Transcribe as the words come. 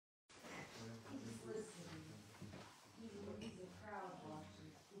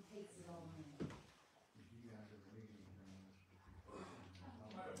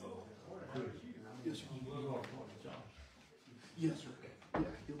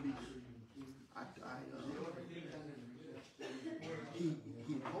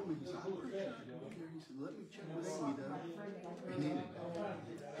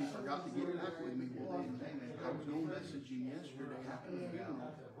messaging yesterday after the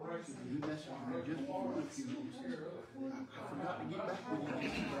funeral. He messaged me just before the funeral. He says, I forgot to get back with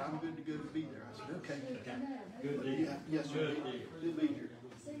you, but I'm good to go to be there. I said, okay. Good deal. Yeah, yes, sir. Good to be here.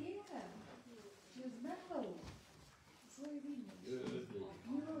 So yeah, she was no. So what do you mean? Good deal.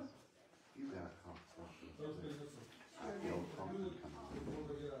 You got a conversation. The old company come on.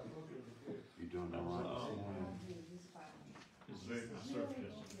 You doing all right this morning? It's very conservative.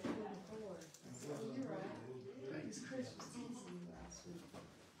 You're right. It's Christmas season last week.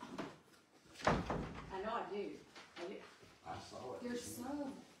 I know I do. I saw it. There's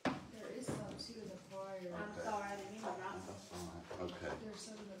some, there is some too in the choir. I'm sorry, I didn't mean to wrong. I saw it. Okay. There's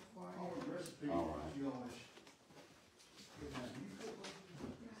some in the choir. All right.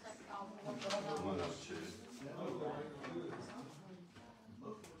 One of two.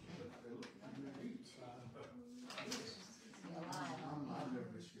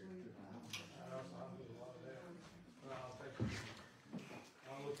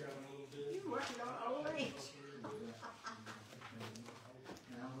 You're working on old age.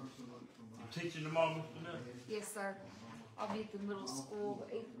 You teaching tomorrow, Mr. Nutt? Yes, sir. I'll be at the middle school,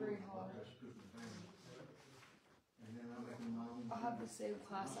 8th grade hall. I'll have the same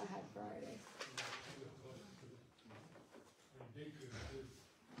class I had Friday.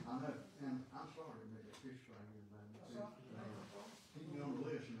 I know, and I'm sorry to make a fish fry here, man. Keep me on the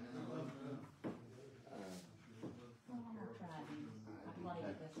list, man. I'm gonna try these. I played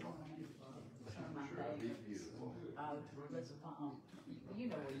it this morning. It's one of my Sure, it'll be favorites. beautiful. Oh, listen, you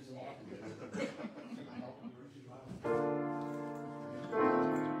know where he's at.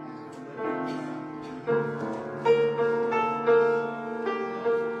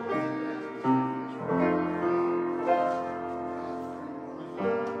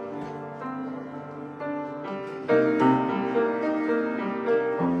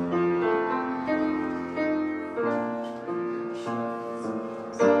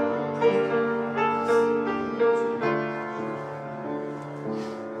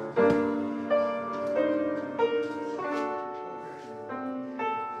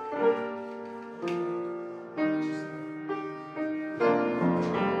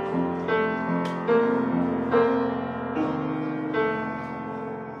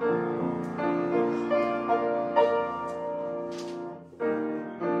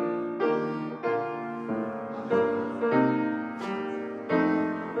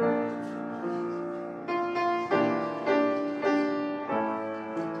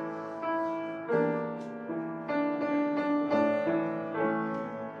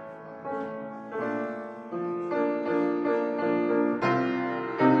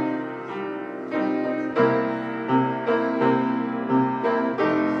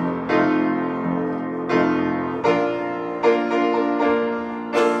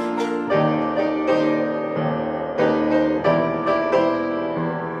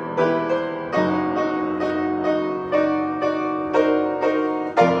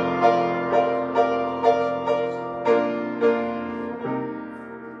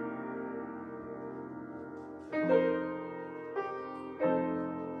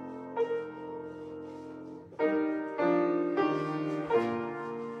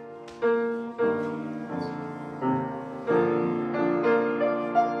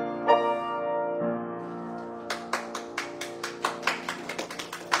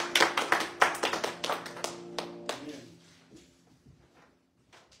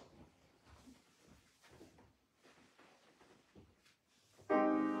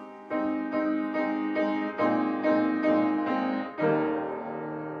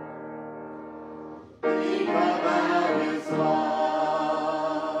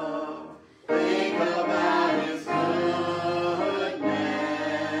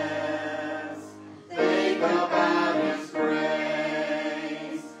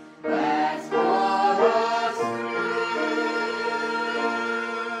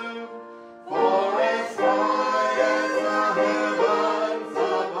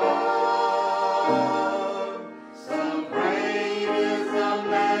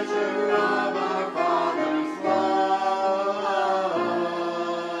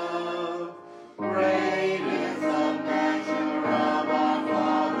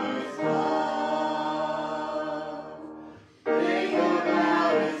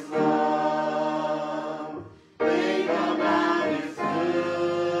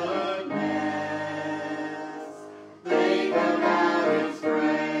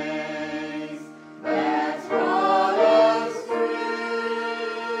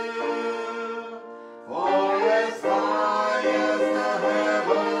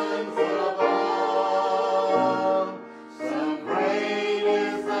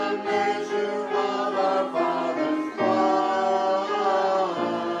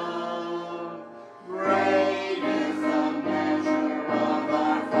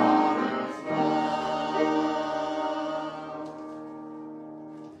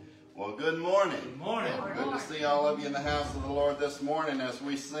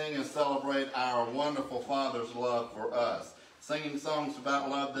 sing and celebrate our wonderful Father's love for us. Singing songs about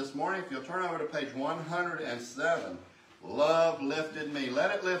love this morning, if you'll turn over to page 107, Love Lifted Me.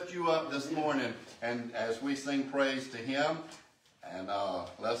 Let it lift you up this morning, and as we sing praise to Him. And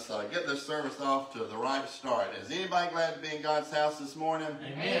let's get this service off to the right start. Is anybody glad to be in God's house this morning?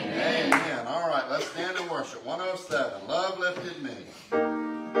 Amen. Amen. All right, let's stand and worship. 107, Love Lifted Me.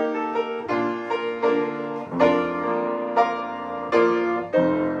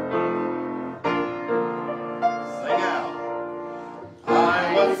 Sing out.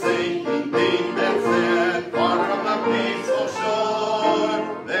 I was sinking deep in sin, far from the peaceful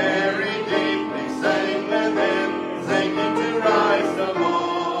shore, very deeply sank within, sinking to rise no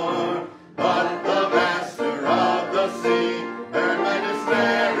more. But the master of the sea heard my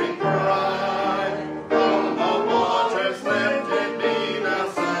despairing cry. From the waters lifted me, now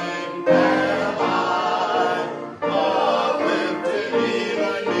sank am I. Love lifted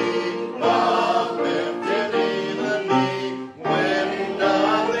even me, love lifted even me, when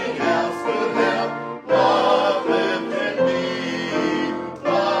nothing else could help. Love lifted me,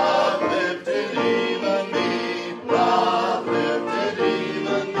 love lifted even me, love lifted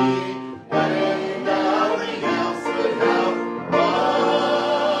even me, when nothing else could help.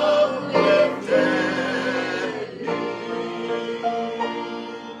 Love lifted me.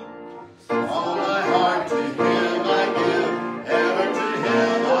 All my heart to Him I give, ever to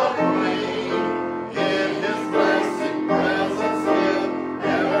Him I'll cling. In His blessed presence live,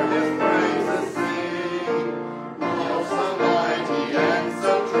 ever His praises sing. Oh, so mighty and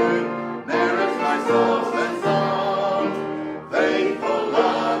so true, there is my soul's best song. Faithful,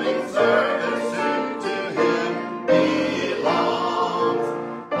 loving service to Him belongs.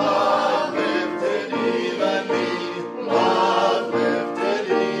 Love lifted even me, love lifted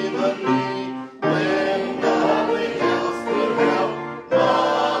even me, when nothing else could help.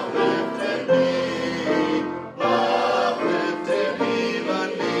 Love lifted me, love lifted even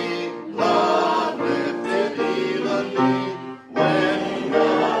me, love lifted even me, when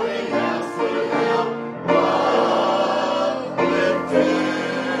nothing else could help. Love lifted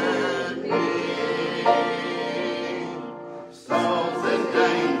me. Souls in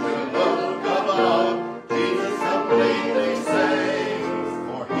danger, look above. Jesus completely saves,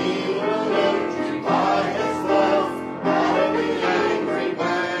 for He will lift you by His love out of the angry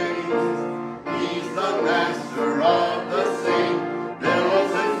waves. He's the master of the sea,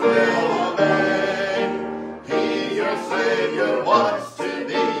 billows His will obey. He, your Savior, wants to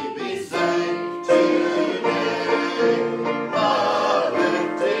be saved today. Love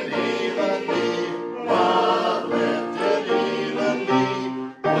lifted even me, love lifted even me,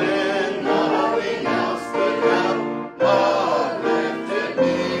 when nothing else could help. Love lifted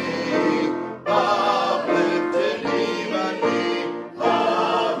me, love lifted even me,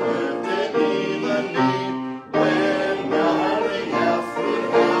 love lifted even me, when nothing else could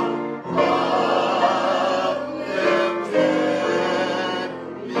help. Love lifted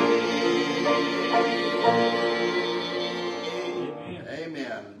me.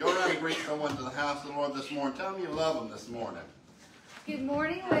 Amen. Go around and greet someone to the house of the Lord this morning. Tell them you love them this morning. Good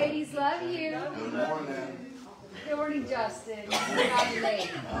morning, ladies. Love you. Good morning. Good morning, Justin. I'm late.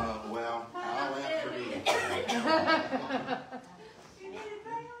 Well, I'll answer you.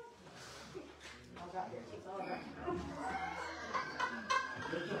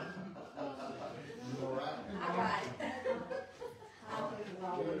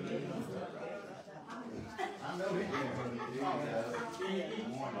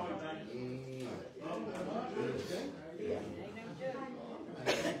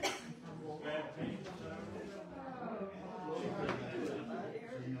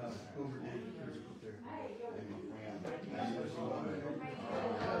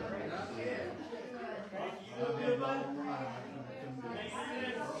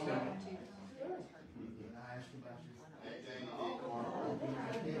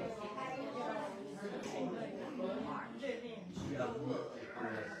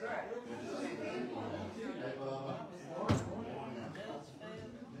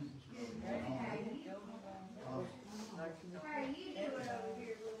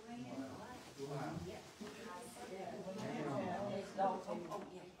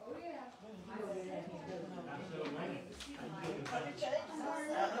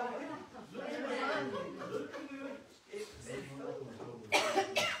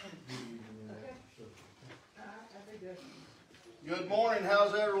 Good morning.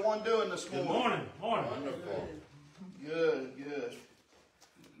 How's everyone doing this Good morning? morning. Wonderful. Good, good.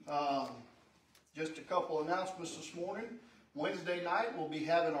 Just a couple announcements this morning. Wednesday night we'll be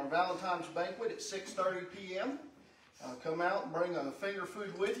having our Valentine's banquet at 6:30 p.m. come out and bring a finger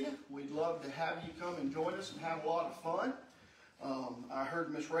food with you. We'd love to have you come and join us and have a lot of fun. I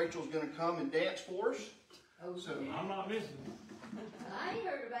heard Miss Rachel's going to come and dance for us. So I'm not missing. I ain't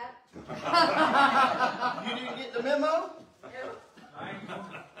heard about it. you didn't get the memo? I ain't coming.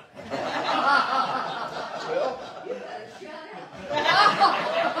 Well, You better shut up.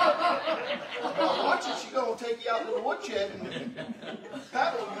 well, watch it. She's going to take you out to the woodshed and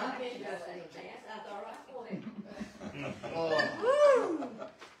paddle you. I didn't go say dance. I thought, right, go ahead.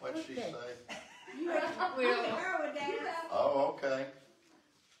 What'd she say? You right. Will. Her would dance. Oh, okay.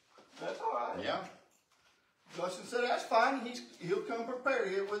 That's all right. Yeah. Justin said that's fine. He'll come prepared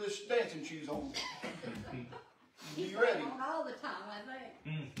here with his dancing shoes on. He's You ready? on all the time, I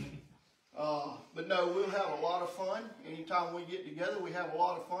think. But no, we'll have a lot of fun. Anytime we get together, we have a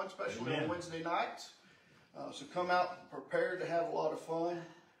lot of fun, especially Amen. on Wednesday nights. So come out prepared to have a lot of fun.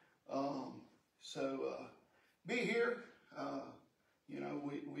 Be here.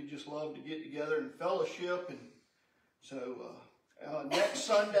 We just love to get together and fellowship. And so next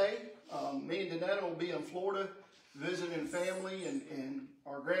Sunday, me and Danetta will be in Florida visiting family and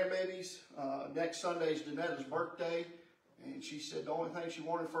our grandbabies. Next Sunday is Danetta's birthday. And she said the only thing she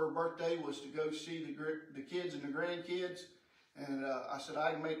wanted for her birthday was to go see the kids and the grandkids. And I said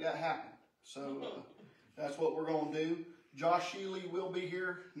I can make that happen. So that's what we're going to do. Josh Shealy will be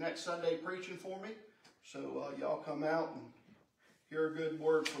here next Sunday preaching for me. So y'all come out and hear a good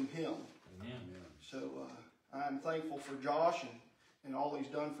word from him. Amen. So I'm thankful for Josh and all he's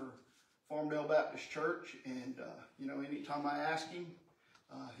done for Farmdale Baptist Church. And, anytime I ask him,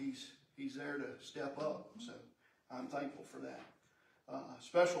 he's there to step up. So I'm thankful for that.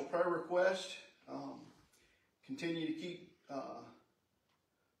 Special prayer request. Continue to keep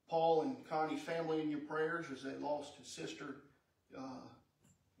Paul and Connie's family in your prayers as they lost his sister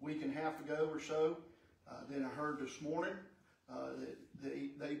week and a half ago or so. Then I heard this morning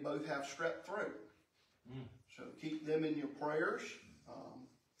that they both have strep throat. So keep them in your prayers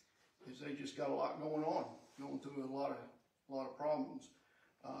because they just got a lot going on, going through a lot of problems.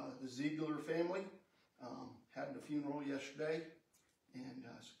 The Ziegler family had the funeral yesterday, and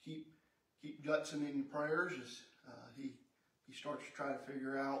so keep Judson in your prayers as he starts to try to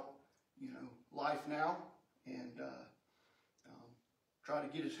figure out life now and try to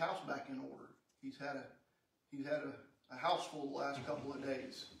get his house back in order. He's had a house full the last couple of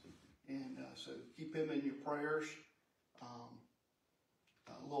days, and so keep him in your prayers.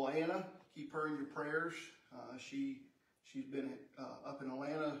 Little Anna, keep her in your prayers. She's been up in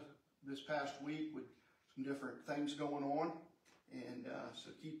Atlanta this past week with some different things going on, and so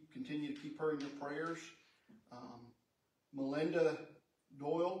continue to keep her in your prayers. Melinda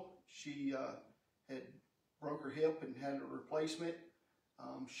Doyle, she had broke her hip and had a replacement.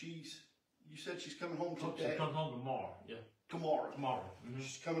 You said she's coming home today. She comes home tomorrow. Yeah. Tomorrow. Tomorrow. Mm-hmm.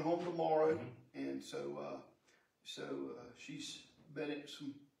 She's coming home tomorrow, Mm-hmm. and so she's been at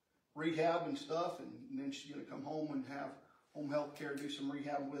some rehab and stuff, and then she's going to come home and have home health care, do some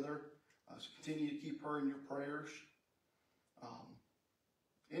rehab with her. So continue to keep her in your prayers.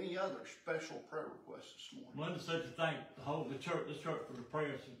 Any other special prayer requests this morning? Melinda said to thank this church for the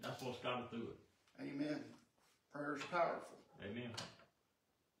prayers. That's what's got her through it. Amen. Prayer is powerful. Amen.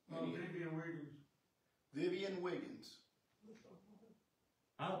 Vivian Wiggins. Vivian Wiggins.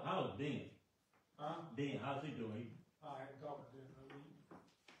 How's Ben? Huh? Ben, how's he doing? I hadn't talked to him.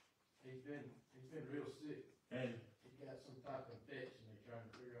 He's been real sick. And He got some type of infection. They're trying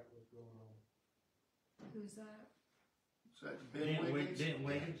to figure out what's going on. Who's that? So that's Ben Wiggins. Ben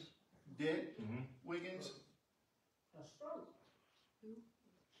Wiggins. Dent Mm-hmm. Wiggins. A stroke.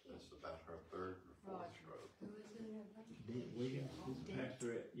 That's about her third or fourth stroke. Who is it? Ben Wiggins. He's the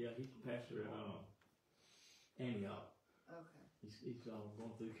pastor at he's the pastor at Antioch. Okay. He's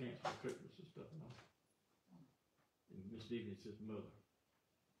going through cancer treatments and stuff now. And Miss Stevens is his mother.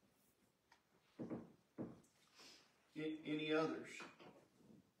 Any others?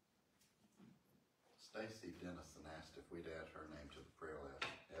 Stacy Dennison asked if we'd add her name to the prayer list.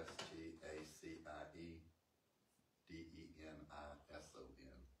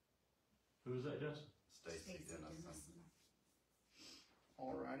 STACIEDENISON. Who is that, Justin? Stacy Dennison.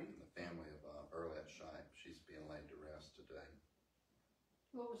 Alrighty. The family of Earlette Shipe. She's being laid to rest today.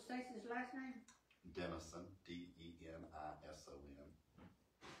 What was Stacy's last name? Dennison, DENISON.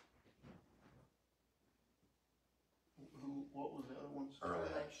 What was the other one?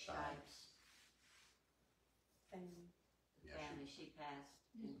 Earlette Shipes. And Yeah, family, she passed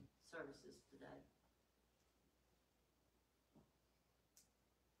in services today.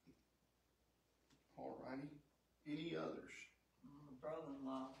 Alrighty. Any others?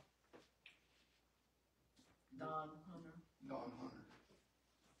 Brother-in-law. Don Don Hunter.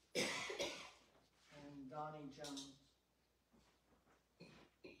 And Donnie Jones.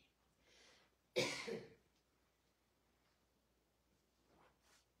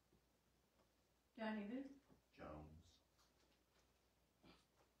 Johnny who? Jones.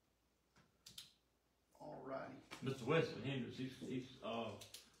 All righty. Mr. Wesley Hendricks, he's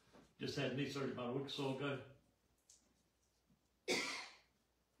just had knee surgery about a week or so ago.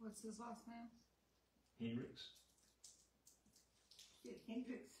 What's his last name? Hendricks.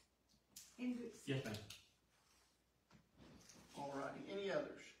 Hendricks. Hendricks. Yes, ma'am. All righty. Any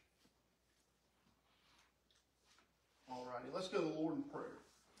others? All righty. Let's go to the Lord in prayer.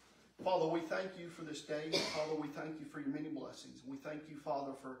 Father, we thank you for this day. Father, we thank you for your many blessings. We thank you,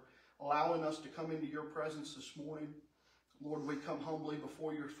 Father, for allowing us to come into your presence this morning. Lord, we come humbly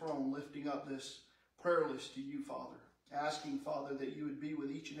before your throne, lifting up this prayer list to you, Father. Asking, Father, that you would be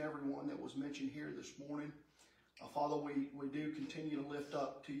with each and every one that was mentioned here this morning. Father, we do continue to lift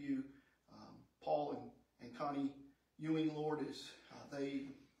up to you Paul and Connie Ewing, Lord, as they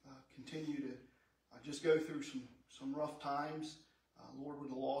continue to just go through some rough times. Lord, with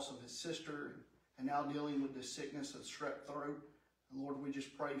the loss of his sister and now dealing with this sickness of strep throat. And Lord, we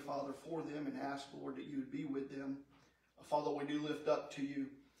just pray, Father, for them and ask, Lord, that you would be with them. Father, we do lift up to you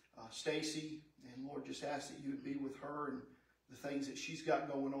Stacy, and Lord, just ask that you would be with her and the things that she's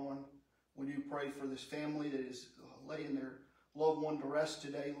got going on. We do pray for this family that is laying their loved one to rest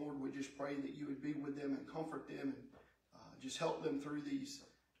today. Lord, we just pray that you would be with them and comfort them and just help them through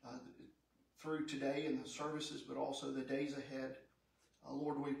through today and the services, but also the days ahead.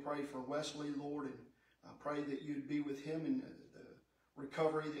 Lord, we pray for Wesley, Lord, and pray that you'd be with him in the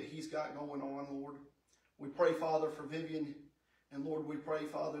recovery that he's got going on, Lord. We pray, Father, for Vivian, and Lord, we pray,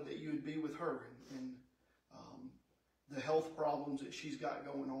 Father, that you would be with her and the health problems that she's got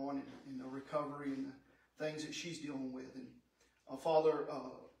going on and the recovery and the things that she's dealing with. And Father,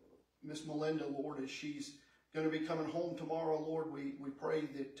 Miss Melinda, Lord, as she's going to be coming home tomorrow, Lord, we pray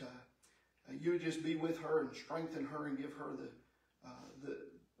that you would just be with her and strengthen her and give her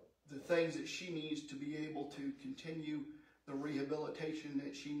the things that she needs to be able to continue the rehabilitation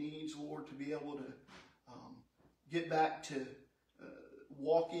that she needs, Lord, to be able to get back to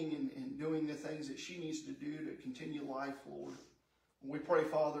walking and doing the things that she needs to do to continue life, Lord. And we pray,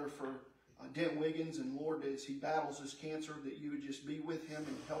 Father, for Dent Wiggins, and Lord, as he battles this cancer, that you would just be with him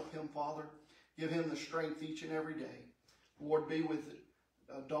and help him, Father. Give him the strength each and every day. Lord, be with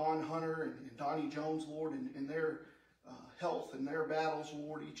Don Hunter and Donnie Jones, Lord, in their health and their battles,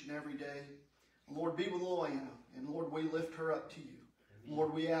 Lord, each and every day. Lord, be with Luana, and Lord, we lift her up to you. Amen.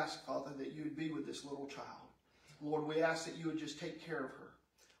 Lord, we ask, Father, that you would be with this little child. Lord, we ask that you would just take care of her.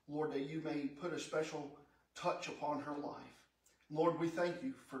 Lord, that you may put a special touch upon her life. Lord, we thank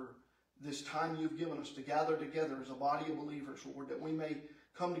you for this time you've given us to gather together as a body of believers, Lord, that we may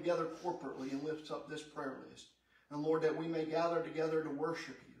come together corporately and lift up this prayer list. And Lord, that we may gather together to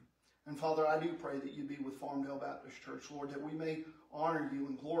worship you. And Father, I do pray that you be with Farmdale Baptist Church, Lord, that we may honor you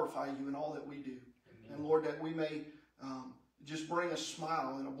and glorify you in all that we do. Amen. And Lord, that we may just bring a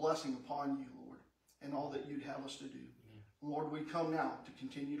smile and a blessing upon you, Lord, and all that you'd have us to do. Amen. Lord, we come now to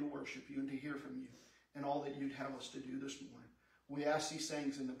continue to worship you and to hear from you and all that you'd have us to do this morning. We ask these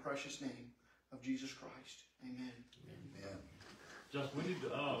things in the precious name of Jesus Christ. Amen. Amen. Just we need to,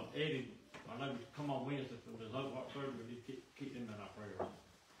 Eddie, I know we come on Wednesday for the local heart surgery, we need to keep them in our prayers.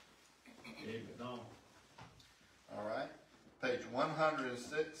 Eddie McDonald. All right. Page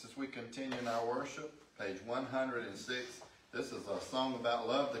 106, as we continue in our worship. Page 106. This is a song about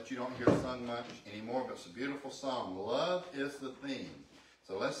love that you don't hear sung much anymore, but it's a beautiful song. Love is the theme.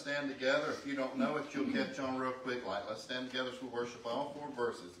 So let's stand together. If you don't know it, you'll catch on real quick. Like, let's stand together as we worship all four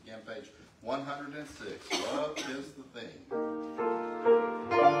verses. Again, page 106. Love is the theme.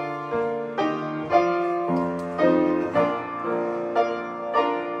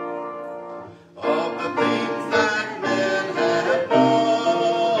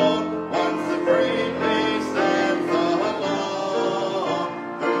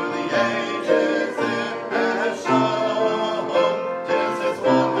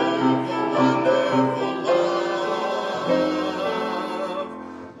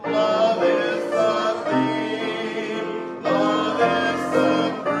 Love is the theme.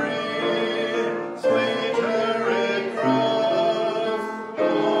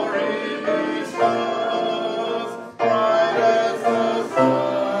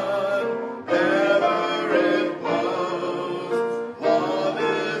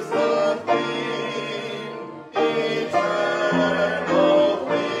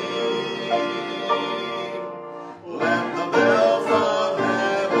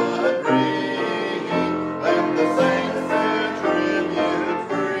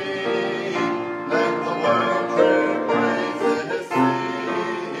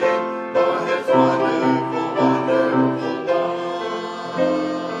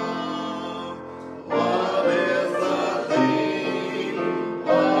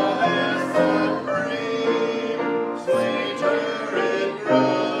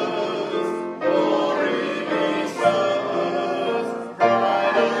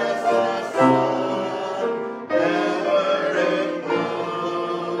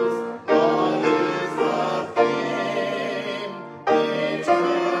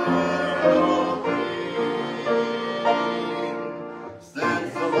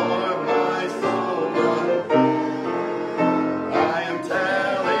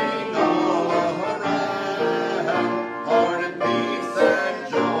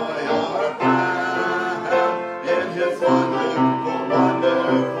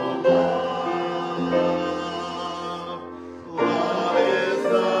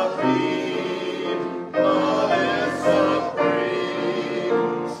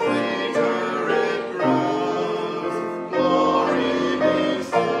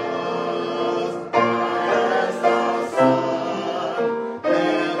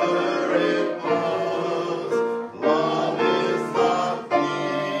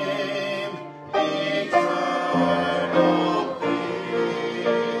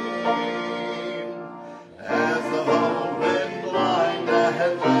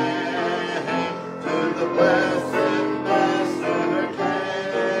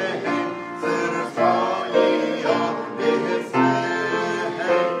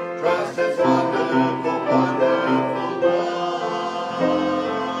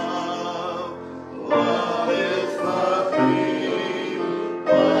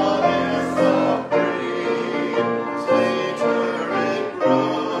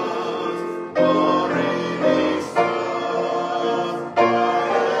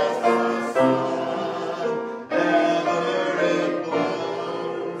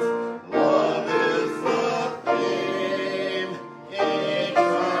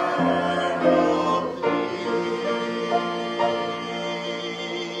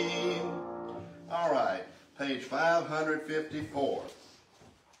 page 554.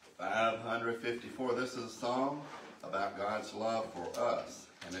 554, this is a song about God's love for us,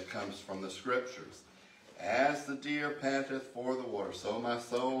 and it comes from the scriptures. As the deer panteth for the water, so my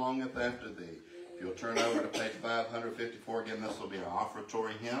soul longeth after thee. If you'll turn over to page 554, again, this will be an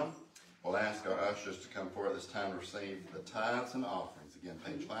offertory hymn. We'll ask our ushers to come forward this time to receive the tithes and offerings. Again,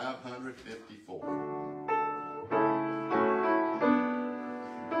 page 554.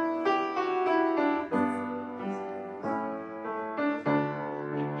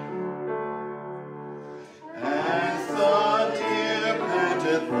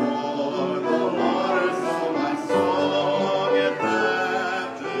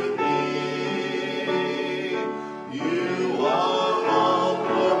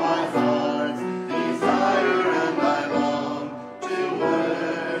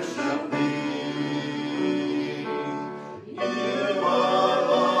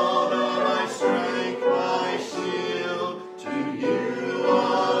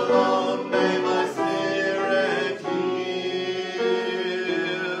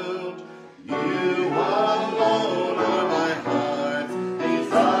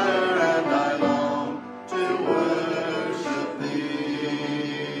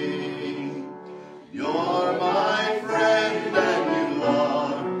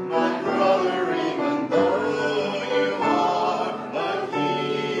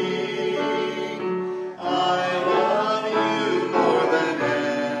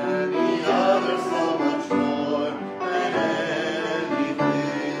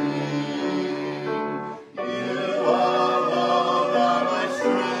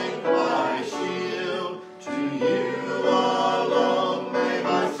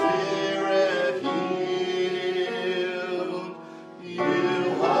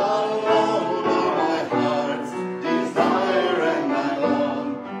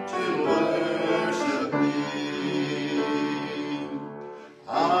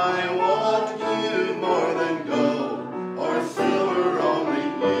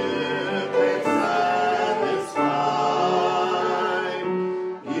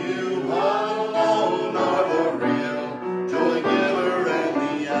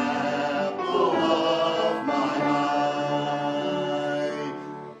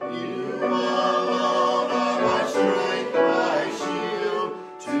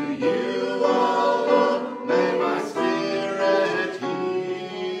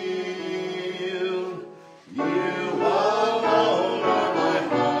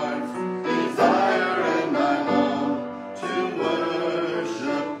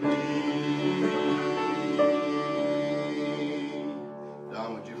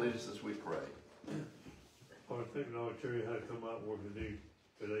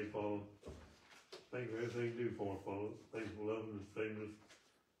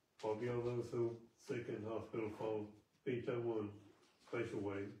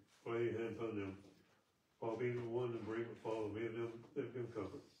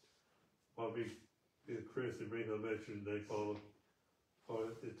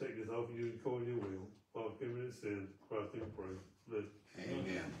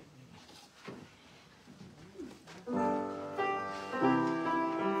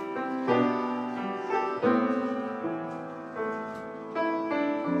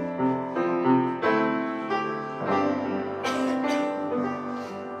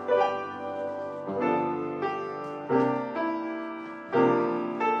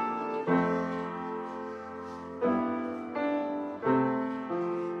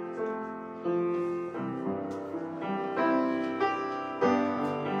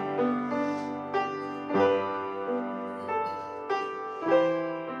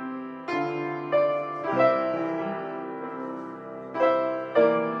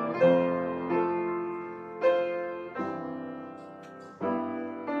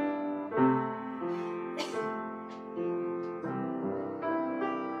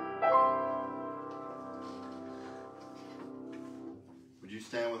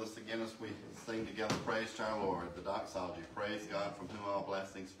 Stand with us again as we sing together praise to our Lord, the doxology. Praise God from whom all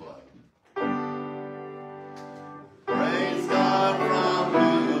blessings flow. Praise God from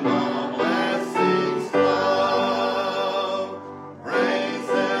whom all blessings flow. Praise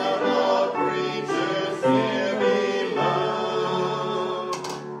Him, all creatures here below.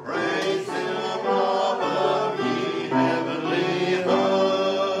 Praise Him above, ye heavenly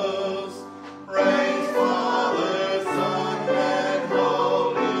hosts. Praise Father, Son, and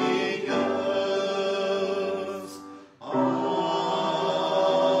Holy Ghost. Amen.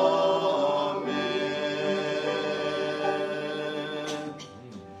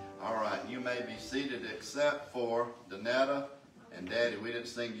 All right, you may be seated except for Danetta And Daddy, we didn't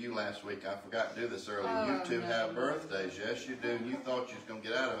sing to you last week. I forgot to do this earlier. Oh, You two no. have birthdays. Yes, you do. And you thought you was going to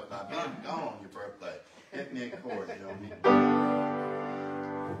get out of it by being gone on your birthday. Hit me a chord, Joni.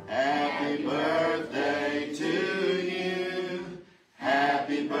 Happy birthday to you.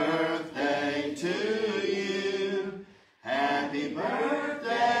 Happy birthday to you. Happy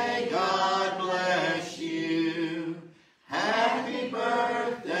birthday, God bless you. Happy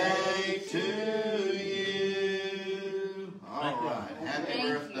birthday to you. All right, happy Thank you.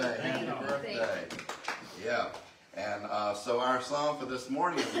 birthday, Thank happy you. birthday. Yeah, and so our song for this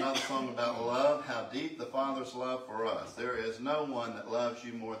morning is another song about love, how deep the Father's love for us. There is no one that loves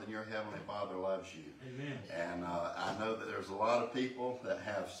you more than your Heavenly Father loves you. Amen. And I know that there's a lot of people that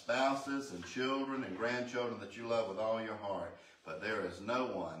have spouses and children and grandchildren that you love with all your heart. But there is no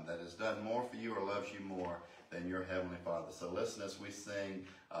one that has done more for you or loves you more than your Heavenly Father. So listen as we sing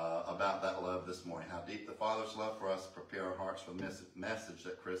about that love this morning. How deep the Father's love for us. Prepare our hearts for the message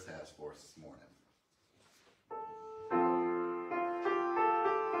that Chris has for us this morning.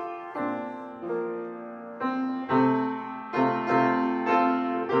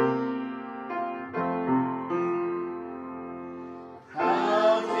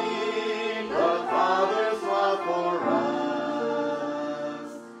 How deep the Father's love for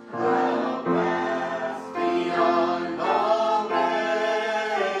us, how vast beyond all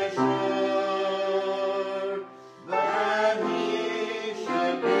measure, that He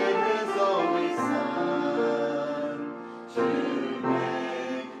should give His only Son to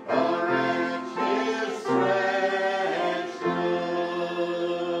make a wretch His treasure.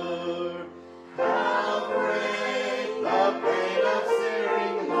 How great the pain of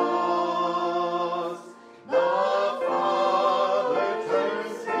searing loss! The Father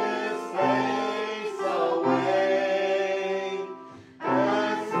turns His face away,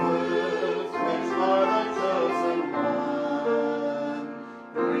 as wounds which are the chosen one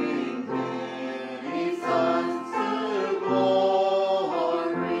bring many sons to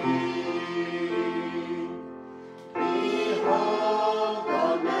glory. Behold the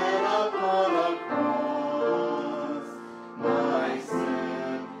man upon a cross, my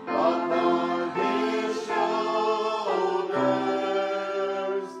sin upon His shoulders.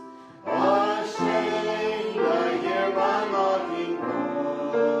 Ashamed to hear my mocking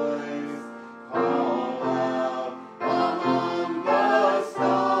voice call out among the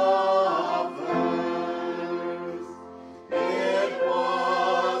scoffers. It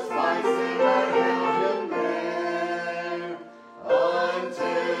was my sin that held Him there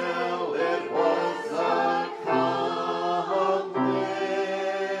until it was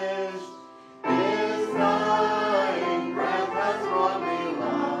accomplished. His dying breath has brought me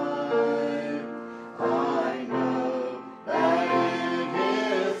life. I know that it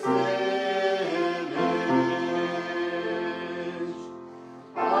is finished.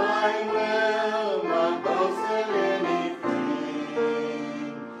 I will not boast in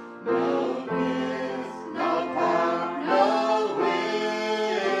anything, no gifts, no power, no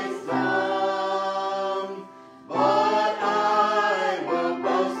wisdom, but I will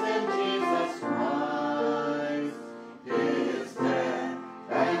boast in Jesus Christ, His death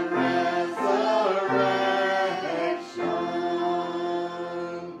and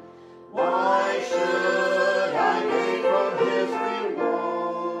resurrection. Why should I gain from His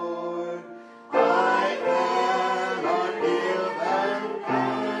reward? I cannot give an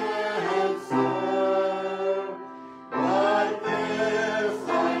answer, but this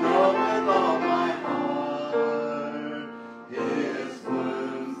I know with all my heart: His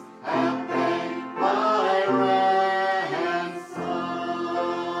wounds have paid my ransom.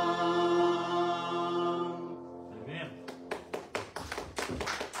 Amen.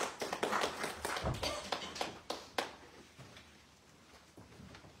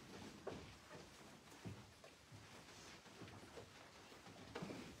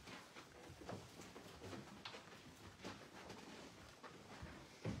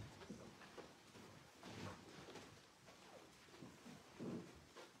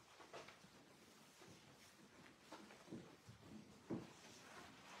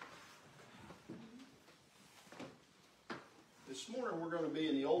 This morning we're going to be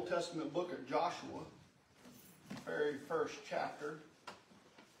in the Old Testament book of Joshua, very first chapter.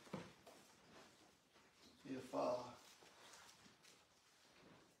 If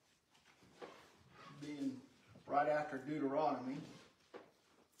being right after Deuteronomy,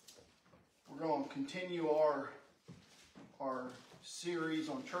 we're going to continue our series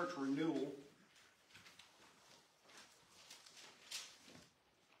on church renewal.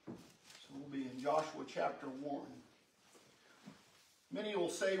 So we'll be in Joshua chapter 1. Many will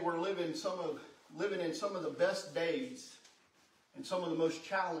say we're living in some of the best days and some of the most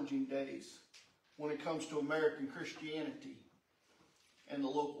challenging days when it comes to American Christianity and the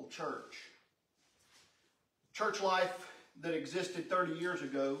local church. Church life that existed 30 years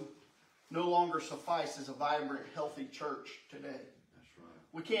ago no longer suffices a vibrant, healthy church today. That's right.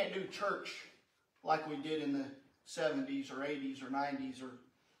 We can't do church like we did in the 70s or 80s or 90s, or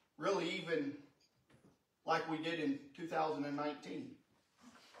really even like we did in 2019.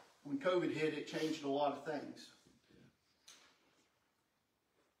 When COVID hit, it changed a lot of things.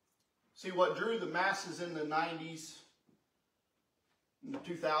 See, what drew the masses in the 90s and the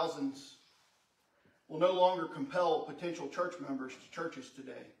 2000s will no longer compel potential church members to churches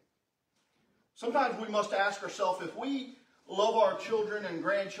today. Sometimes we must ask ourselves if we love our children and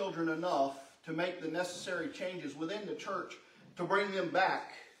grandchildren enough to make the necessary changes within the church to bring them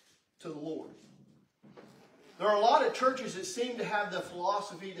back to the Lord. There are a lot of churches that seem to have the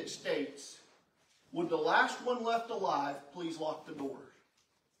philosophy that states, would the last one left alive please lock the door?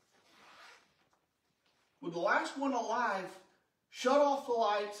 Would the last one alive shut off the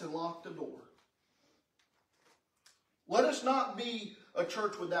lights and lock the door? Let us not be a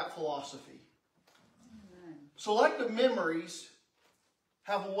church with that philosophy. Selective memories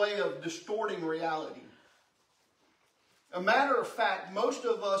have a way of distorting reality. A matter of fact, most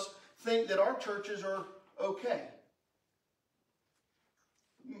of us think that our churches are okay.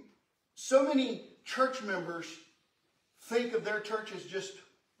 So many church members think of their church as just,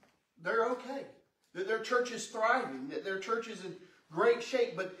 they're okay. That their church is thriving, that their church is in great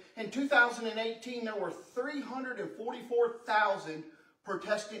shape. But in 2018, there were 344,000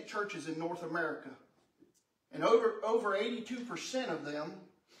 Protestant churches in North America. And over 82% of them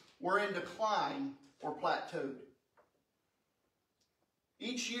were in decline or plateaued.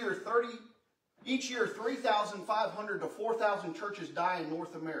 Each year, 3,500 to 4,000 churches die in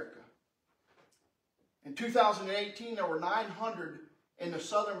North America. In 2018, there were 900 in the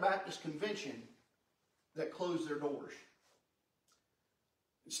Southern Baptist Convention that closed their doors.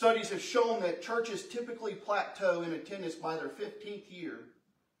 Studies have shown that churches typically plateau in attendance by their 15th year,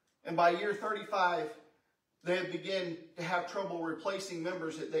 and by year 35, they have begun to have trouble replacing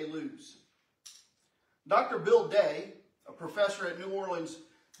members that they lose. Dr. Bill Day, a professor at New Orleans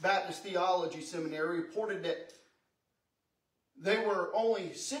Baptist Theology Seminary, reported that there were only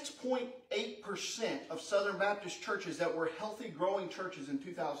 6.8% of Southern Baptist churches that were healthy, growing churches in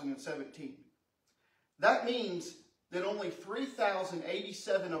 2017. That means that only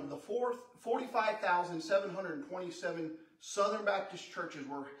 3,087 of the 45,727 Southern Baptist churches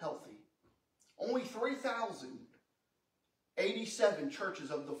were healthy. Only 3,087 churches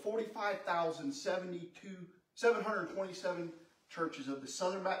of the 45,727 churches of the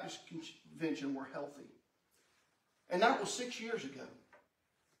Southern Baptist Convention were healthy. And that was 6 years ago.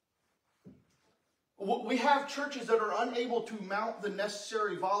 We have churches that are unable to mount the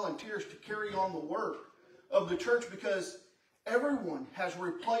necessary volunteers to carry on the work of the church because everyone has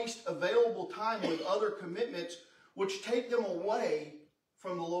replaced available time with other commitments which take them away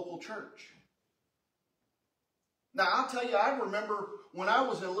from the local church. Now, I'll tell you, I remember when I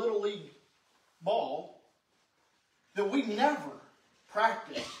was in Little League ball that we never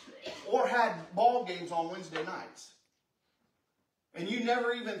practiced or had ball games on Wednesday nights. And you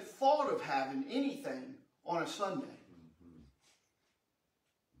never even thought of having anything on a Sunday.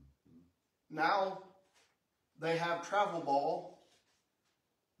 Now, they have travel ball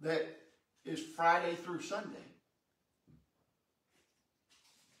that is Friday through Sunday.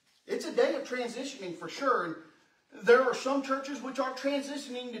 It's a day of transitioning for sure. And there are some churches which are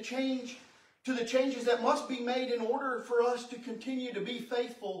transitioning to the changes that must be made in order for us to continue to be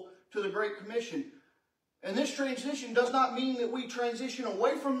faithful to the Great Commission. And this transition does not mean that we transition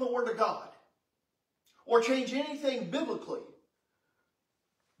away from the Word of God or change anything biblically.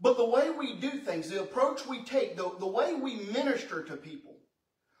 But the way we do things, the approach we take, the way we minister to people,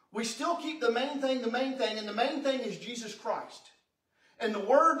 we still keep the main thing, and the main thing is Jesus Christ. And the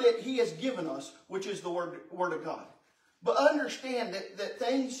Word that He has given us, which is the Word of God. But understand that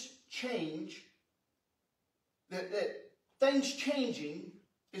things change, that things changing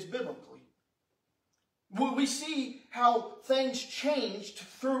is biblically. We see how things changed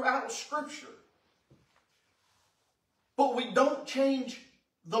throughout Scripture. But we don't change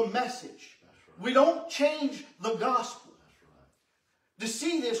the message. Right. We don't change the gospel. Right. To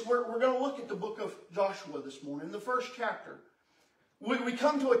see this, we're going to look at the book of Joshua this morning, the first chapter. We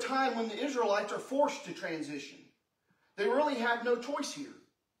come to a time when the Israelites are forced to transition. They really have no choice here.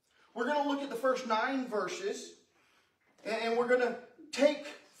 We're going to look at the first 9 verses, and we're going to take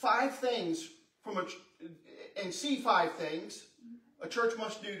 5 things and see 5 things a church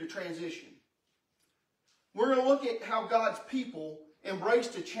must do to transition. We're going to look at how God's people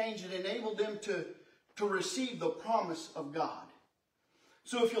embraced a change that enabled them to receive the promise of God.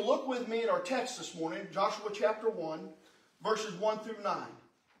 So if you look with me at our text this morning, Joshua chapter 1, verses 1 through 9.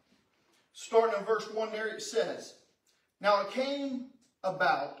 Starting in verse 1 there, it says, "Now it came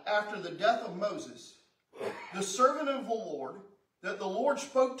about after the death of Moses, the servant of the Lord, that the Lord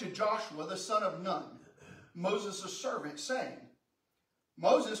spoke to Joshua the son of Nun, Moses' servant, saying,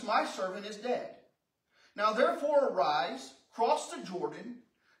 Moses, my servant, is dead. Now therefore arise, cross the Jordan,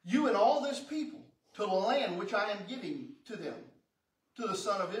 you and all this people, to the land which I am giving to them, to the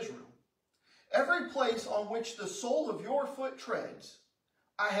son of Israel. Every place on which the sole of your foot treads,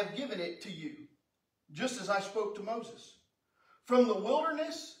 I have given it to you, just as I spoke to Moses. From the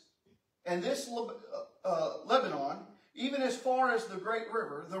wilderness and this Lebanon, even as far as the great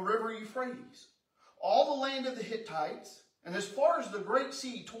river, the river Euphrates, all the land of the Hittites, and as far as the great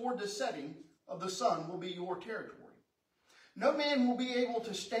sea toward the setting of the sun will be your territory. No man will be able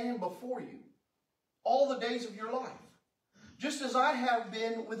to stand before you all the days of your life. Just as I have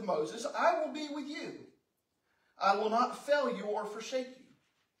been with Moses, I will be with you. I will not fail you or forsake you.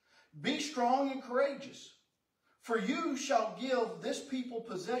 Be strong and courageous, for you shall give this people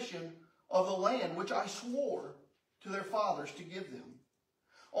possession of the land which I swore to their fathers to give them.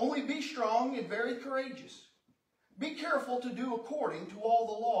 Only be strong and very courageous. Be careful to do according to all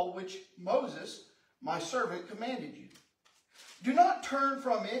the law which Moses, my servant, commanded you. Do not turn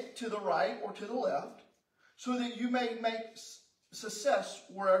from it to the right or to the left, so that you may make success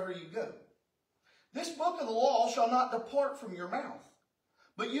wherever you go. This book of the law shall not depart from your mouth,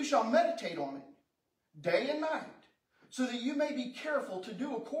 but you shall meditate on it day and night, so that you may be careful to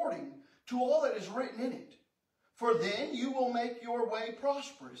do according to all that is written in it. For then you will make your way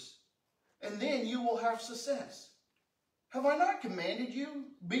prosperous, and then you will have success. Have I not commanded you?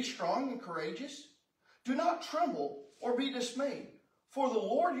 Be strong and courageous. Do not tremble or be dismayed, for the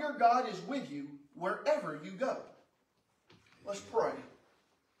Lord your God is with you wherever you go." Let's pray.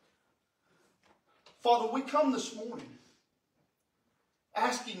 Father, we come this morning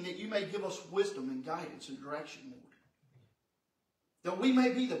asking that you may give us wisdom and guidance and direction, Lord. That we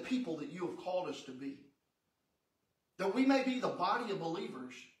may be the people that you have called us to be. That we may be the body of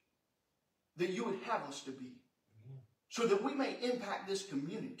believers that you would have us to be. So that we may impact this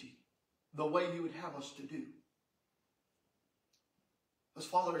community the way you would have us to do. Because,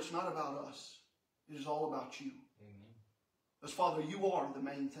 Father, it's not about us. It is all about you. Because, Father, you are the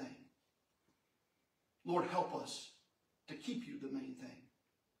main thing. Lord, help us to keep you the main thing.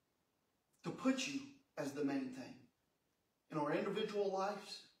 To put you as the main thing in our individual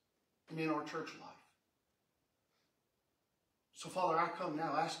lives and in our church life. So, Father, I come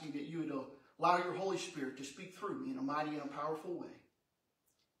now asking that you would allow your Holy Spirit to speak through me in a mighty and a powerful way.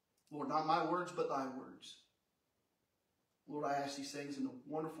 Lord, not my words, but thy words. Lord, I ask these things in the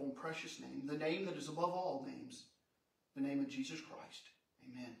wonderful and precious name, the name that is above all names, the name of Jesus Christ.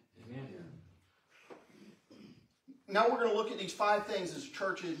 Amen. Amen. Now we're going to look at these 5 things as a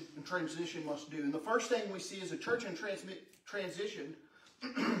church in transition must do. And the first thing we see is a church in transition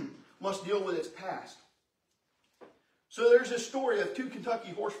must deal with its past. So there's this story of 2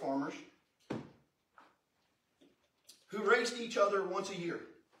 Kentucky horse farmers who raced each other once a year.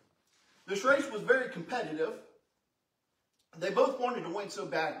 This race was very competitive. They both wanted to win so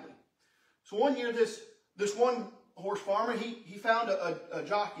badly. So one year, this one horse farmer, he found a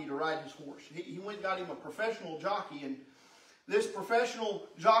jockey to ride his horse. He went and got him a professional jockey. And this professional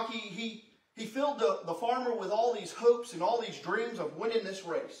jockey, he filled the farmer with all these hopes and all these dreams of winning this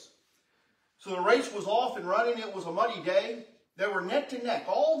race. So the race was off and running. It was a muddy day. They were neck to neck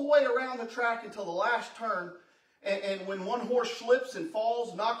all the way around the track until the last turn. And when one horse slips and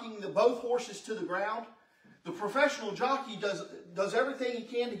falls, knocking both horses to the ground, the professional jockey does everything he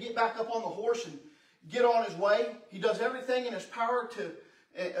can to get back up on the horse and get on his way. He does everything in his power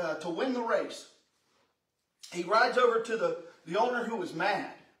to win the race. He rides over to the owner, who is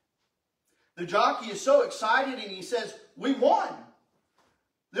mad. The jockey is so excited and he says, "We won."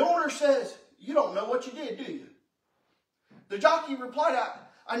 The owner says, "You don't know what you did, do you?" The jockey replied,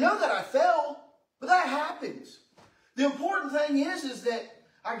 I know that I fell, but that happens. The important thing is that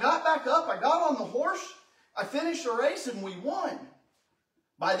I got back up, I got on the horse, I finished the race, and we won."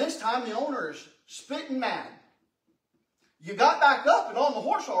 By this time, the owner is spitting mad. "You got back up and on the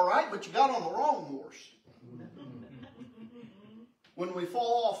horse all right, but you got on the wrong horse." When we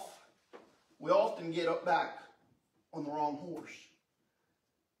fall off, we often get up back on the wrong horse.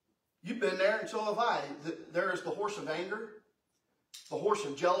 You've been there, and so have I. There is the horse of anger, the horse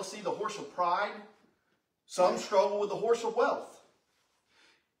of jealousy, the horse of pride. Some struggle with the horse of wealth.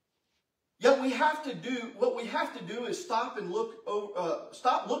 Yet what we have to do is stop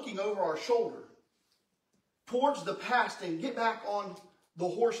looking over our shoulder towards the past and get back on the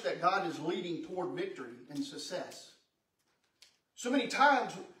horse that God is leading toward victory and success. So many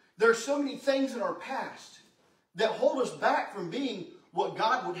times, there's so many things in our past that hold us back from being what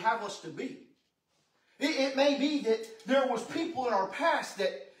God would have us to be. It may be that there was people in our past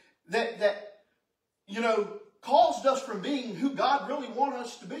that caused us from being who God really wanted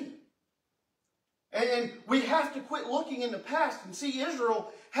us to be. And we have to quit looking in the past and see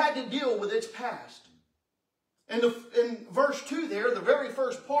Israel had to deal with its past. And in verse 2 there, the very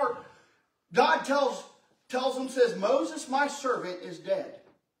first part, God tells them, says, Moses, my servant, is dead.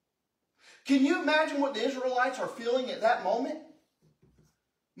 Can you imagine what the Israelites are feeling at that moment?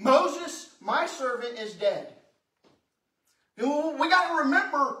 Moses, my servant, is dead. We got to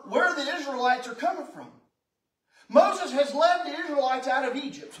remember where the Israelites are coming from. Moses has led the Israelites out of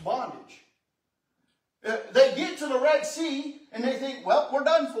Egypt's bondage. They get to the Red Sea and they think, well, we're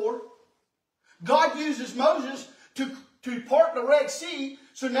done for. God uses Moses to part the Red Sea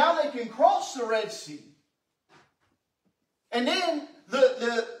so now they can cross the Red Sea. And then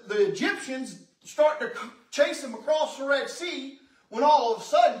the Egyptians start to chase them across the Red Sea when all of a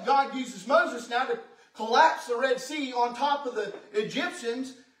sudden God uses Moses now to collapse the Red Sea on top of the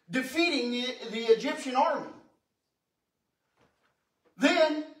Egyptians, defeating the Egyptian army.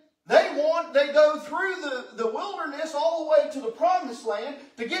 Then they go through the wilderness all the way to the Promised Land.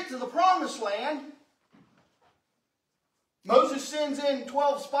 To get to the Promised Land, Moses sends in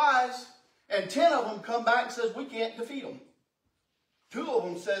 12 spies, and 10 of them come back and says, we can't defeat them. 2 of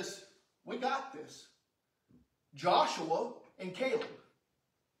them says, we got this. Joshua and Caleb.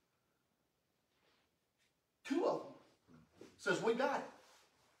 2 of them says, we got it.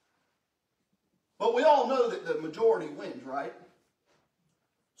 But we all know that the majority wins, right?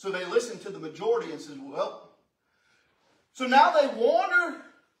 So they listen to the majority and says, well. So now they wander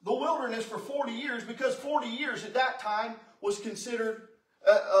the wilderness for 40 years because 40 years at that time was considered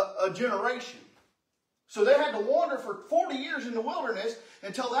a generation. So they had to wander for 40 years in the wilderness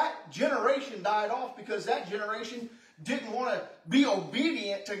until that generation died off because that generation didn't want to be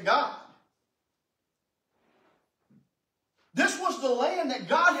obedient to God. This was the land that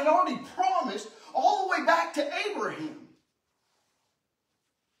God had already promised all the way back to Abraham.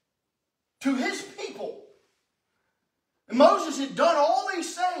 To his people. And Moses had done all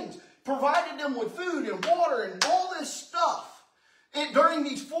these things, provided them with food and water and all this stuff during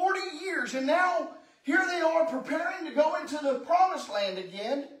these 40 years. And now here they are preparing to go into the Promised Land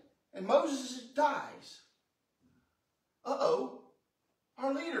again, and Moses dies. Uh-oh,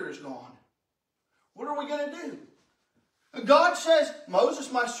 our leader is gone. What are we going to do? God says,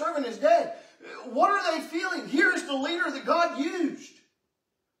 Moses, my servant, is dead. What are they feeling? Here's the leader that God used.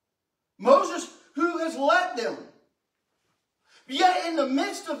 Moses, who has led them. Yet in the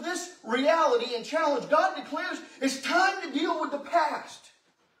midst of this reality and challenge, God declares it's time to deal with the past.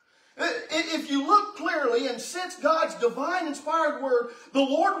 If you look clearly and sense God's divine inspired word, the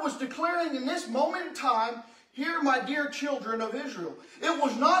Lord was declaring in this moment in time, hear my dear children of Israel. It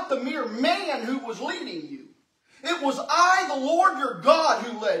was not the mere man who was leading you. It was I, the Lord your God,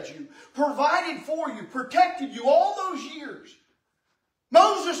 who led you, provided for you, protected you all those years.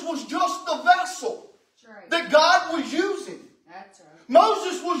 Moses was just the vessel that God was using. That's right.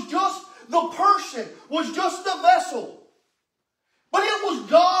 Moses was just the person, was just the vessel. But it was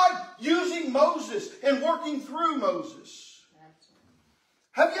God using Moses and working through Moses. That's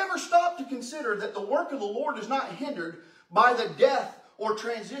right. Have you ever stopped to consider that the work of the Lord is not hindered by the death or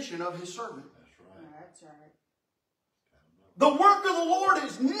transition of his servant? That's right. That's right. The work of the Lord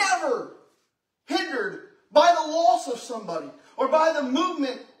is never hindered by the loss of somebody or by the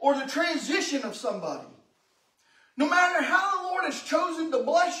movement or the transition of somebody. No matter how the Lord has chosen to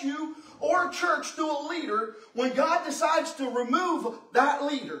bless you or a church through a leader, when God decides to remove that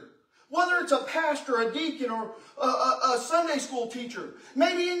leader, whether it's a pastor, a deacon, or a Sunday school teacher,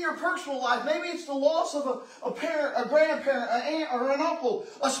 maybe in your personal life, maybe it's the loss of a parent, a grandparent, an aunt, or an uncle,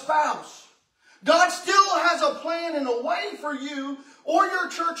 a spouse. God still has a plan and a way for you or your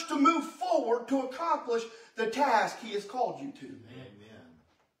church to move forward to accomplish the task he has called you to.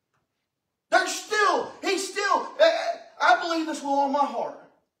 I believe this with all my heart.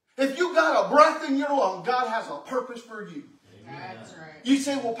 If you got a breath in your lung, God has a purpose for you. That's right. You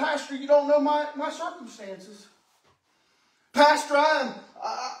say, well, Pastor, you don't know my circumstances. Pastor,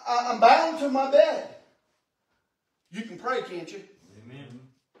 I'm bound to my bed. You can pray, can't you? Amen.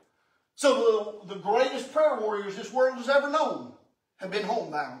 So the greatest prayer warriors this world has ever known have been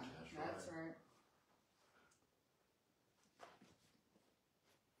homebound. That's right.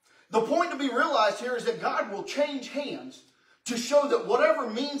 The point to be realized here is that God will change hands to show that whatever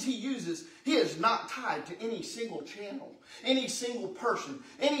means he uses, he is not tied to any single channel, any single person,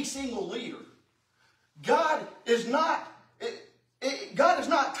 any single leader. God is not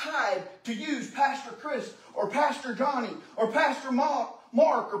tied to use Pastor Chris or Pastor Johnny or Pastor Mark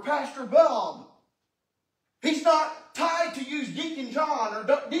or Pastor Bob. He's not tied to use Deacon John or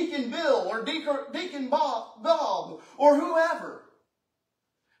Deacon Bill or Deacon Bob or whoever.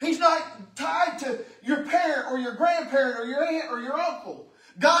 He's not tied to your parent or your grandparent or your aunt or your uncle.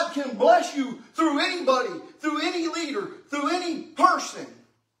 God can bless you through anybody, through any leader, through any person.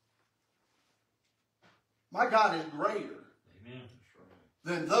 My God is greater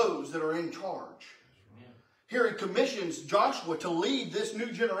than those that are in charge. Here he commissions Joshua to lead this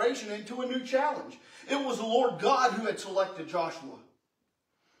new generation into a new challenge. It was the Lord God who had selected Joshua.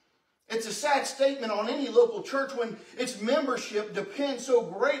 It's a sad statement on any local church when its membership depends so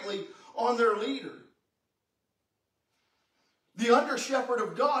greatly on their leader. The under-shepherd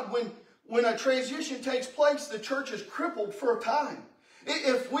of God, when a transition takes place, the church is crippled for a time.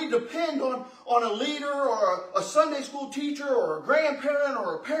 If we depend on a leader or a Sunday school teacher or a grandparent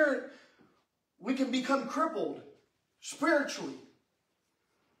or a parent, we can become crippled spiritually.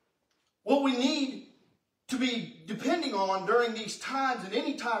 What we need to be depending on during these times, and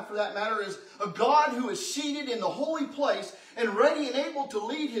any time for that matter, is a God who is seated in the holy place and ready and able to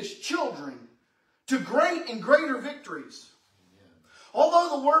lead his children to great and greater victories.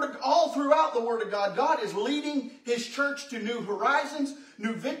 Although all throughout the Word of God, God is leading his church to new horizons,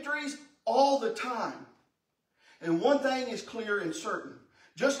 new victories all the time. And one thing is clear and certain.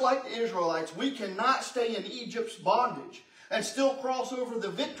 Just like the Israelites, we cannot stay in Egypt's bondage and still cross over the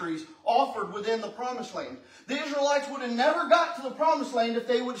victories offered within the Promised Land. The Israelites would have never got to the Promised Land if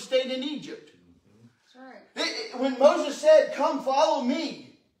they would have stayed in Egypt. That's right. When Moses said, "Come follow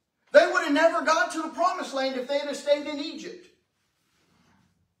me," they would have never got to the Promised Land if they had stayed in Egypt.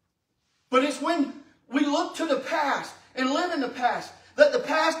 But it's when we look to the past and live in the past that the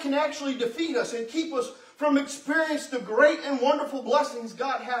past can actually defeat us and keep us from experiencing the great and wonderful blessings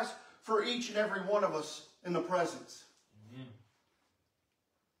God has for each and every one of us in the present.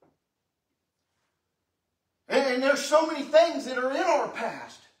 And there's so many things that are in our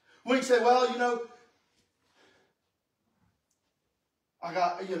past. We can say, well, I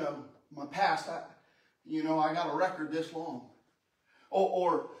got, my past, I got a record this long.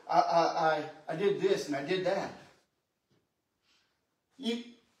 Or I did this and I did that.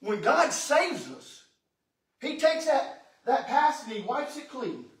 When God saves us, he takes that past and he wipes it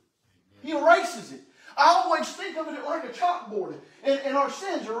clean. He erases it. I always think of it like a chalkboard. And our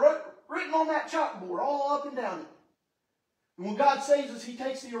sins are written on that chalkboard, all up and down it. And when God saves us, he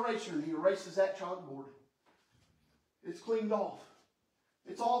takes the eraser and he erases that chalkboard. It's cleaned off.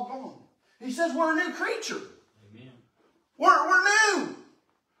 It's all gone. He says we're a new creature. Amen. We're new.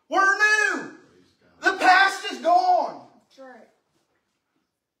 We're new. The past is gone. That's right.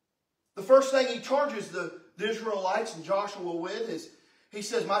 The first thing he charges the Israelites and Joshua with is, he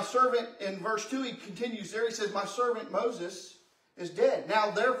says, my servant, in verse 2, he continues there, he says, my servant Moses is dead.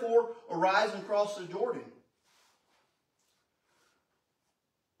 Now therefore arise and cross the Jordan.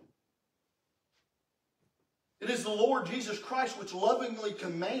 It is the Lord Jesus Christ which lovingly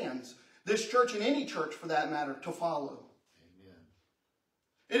commands this church, and any church for that matter, to follow. Amen.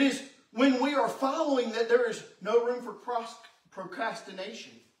 It is when we are following that there is no room for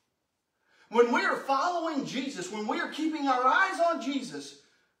procrastination. When we are following Jesus, when we are keeping our eyes on Jesus,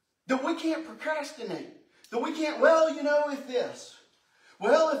 that we can't procrastinate. That we can't, if this,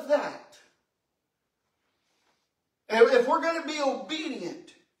 if that. If we're going to be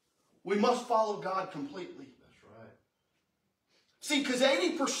obedient, we must follow God completely. That's right. See, because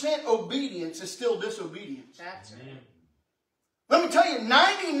 80% obedience is still disobedience. That's right. Let me tell you,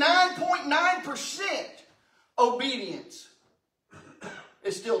 99.9% obedience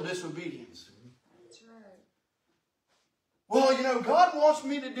is still disobedience. That's right. Well, God wants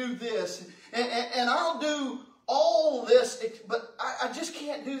me to do this, and I'll do all this, but I just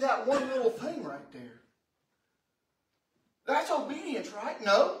can't do that one little thing right there. That's obedience, right?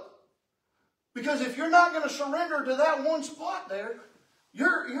 No. Because if you're not going to surrender to that one spot there,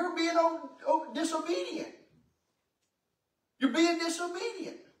 you're being disobedient. You're being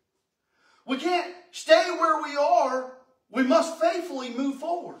disobedient. We can't stay where we are. We must faithfully move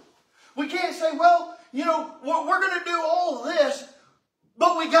forward. We can't say, we're going to do all of this,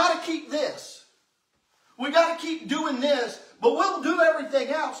 but we got to keep this. We got to keep doing this, but we'll do everything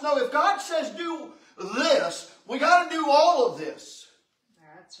else. No, if God says do this, we got to do all of this.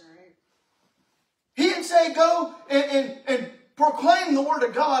 That's right. He didn't say go and proclaim the Word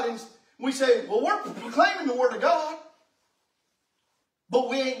of God, and we say, well, we're proclaiming the Word of God, but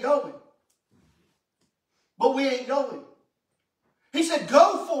we ain't going. But we ain't going. He said,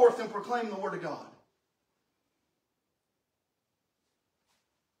 go forth and proclaim the Word of God.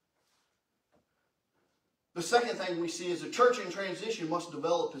 The second thing we see is a church in transition must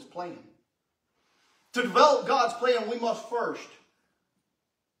develop his plan. To develop God's plan, we must first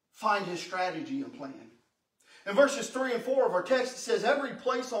find his strategy and plan. In verses 3 and 4 of our text, it says, every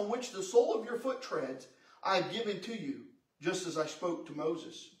place on which the sole of your foot treads, I have given to you, just as I spoke to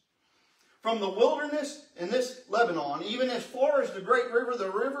Moses. From the wilderness in this Lebanon, even as far as the great river,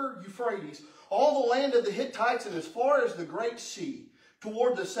 the river Euphrates, all the land of the Hittites, and as far as the great sea,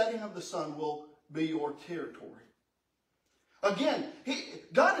 toward the setting of the sun will be your territory. Again,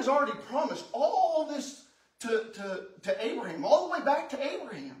 God has already promised all this to Abraham, all the way back to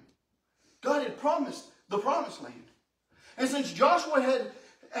Abraham. God had promised the promised land. And since Joshua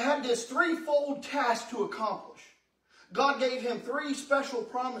had this threefold task to accomplish, God gave him three special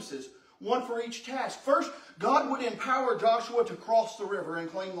promises, one for each task. First, God would empower Joshua to cross the river and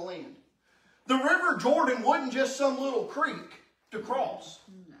claim the land. The river Jordan wasn't just some little creek to cross.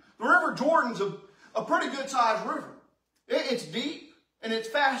 The river Jordan's a pretty good-sized river. It's deep and it's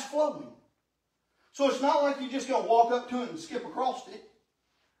fast-flowing. So it's not like you're just going to walk up to it and skip across it.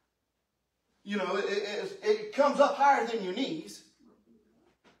 You know, it comes up higher than your knees.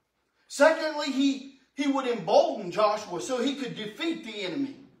 Secondly, he would embolden Joshua so he could defeat the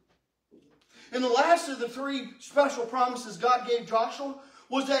enemy. And the last of the three special promises God gave Joshua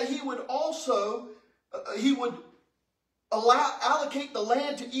was that he would also, allocate the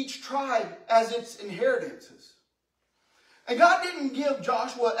land to each tribe as its inheritances. And God didn't give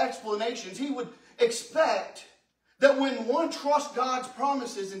Joshua explanations. He would expect that when one trusts God's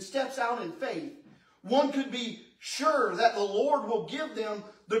promises and steps out in faith, one could be sure that the Lord will give them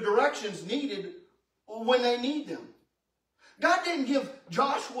the directions needed when they need them. God didn't give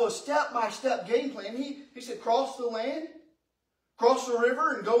Joshua a step-by-step game plan. He said, cross the land, cross the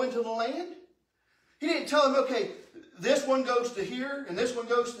river, and go into the land. He didn't tell him, okay, this one goes to here, and this one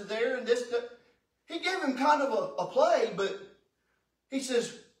goes to there, and this... He gave him kind of a play, but he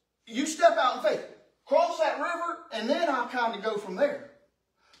says, you step out in faith. Cross that river, and then I'll kind of go from there.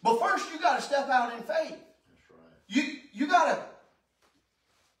 But first, you got to step out in faith. That's right. You got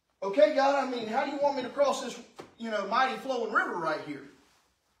to, okay, God, I mean, how do you want me to cross this, mighty flowing river right here?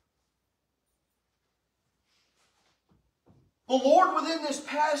 The Lord within this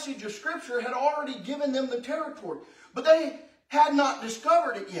passage of Scripture had already given them the territory, but they had not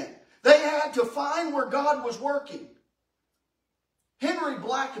discovered it yet. They had to find where God was working. Henry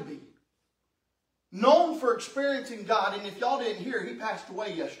Blackaby, known for experiencing God, and if y'all didn't hear, he passed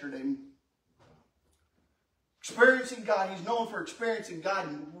away yesterday. Experiencing God, he's known for experiencing God,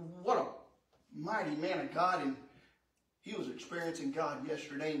 and what a mighty man of God, and he was experiencing God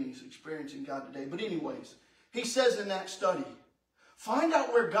yesterday, and he's experiencing God today. But anyways, he says in that study, find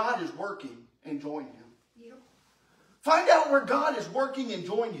out where God is working and join him. Yep. Find out where God is working and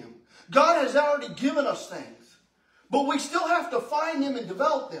join him. God has already given us things, but we still have to find them and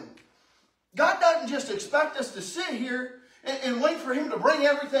develop them. God doesn't just expect us to sit here and wait for him to bring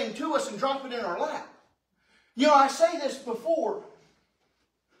everything to us and drop it in our lap. I say this before.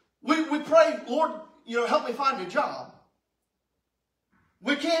 We pray, Lord, help me find a job.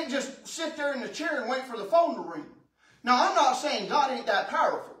 We can't just sit there in the chair and wait for the phone to ring. Now, I'm not saying God ain't that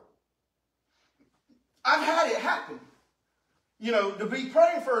powerful. I've had it happen. To be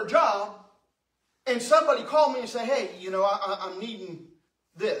praying for a job and somebody call me and say, hey, I'm needing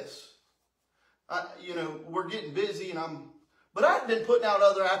this. We're getting busy but I've been putting out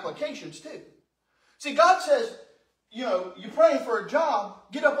other applications too. See, God says, you're praying for a job,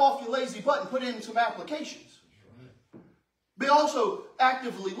 get up off your lazy butt and put in some applications. Be also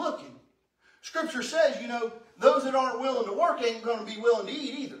actively looking. Scripture says, those that aren't willing to work ain't going to be willing to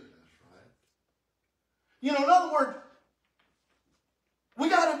eat either. In other words, we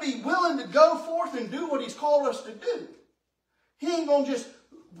got to be willing to go forth and do what he's called us to do. He ain't going to just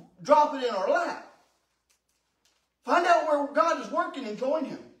drop it in our lap. Find out where God is working and join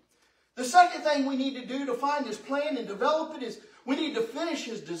him. The second thing we need to do to find his plan and develop it is we need to finish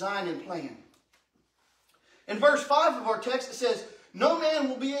his design and plan. In verse 5 of our text it says, no man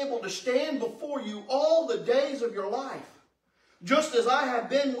will be able to stand before you all the days of your life. Just as I have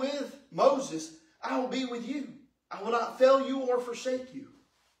been with Moses, I will be with you. I will not fail you or forsake you.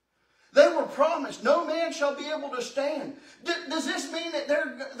 They were promised, no man shall be able to stand. Does this mean that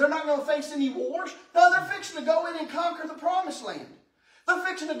they're not going to face any wars? No, they're fixing to go in and conquer the promised land. They're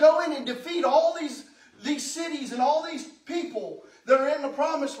fixing to go in and defeat all these these cities and all these people that are in the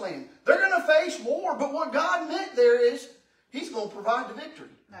promised land, they're going to face war. But what God meant there is He's going to provide the victory.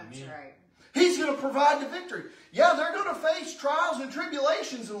 That's Amen. right. He's going to provide the victory. Yeah, they're going to face trials and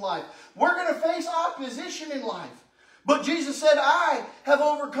tribulations in life. We're going to face opposition in life. But Jesus said, I have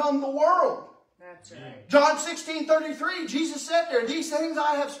overcome the world. That's right. John 16:33, Jesus said there, these things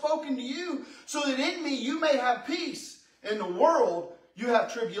I have spoken to you, so that in me you may have peace. In the world you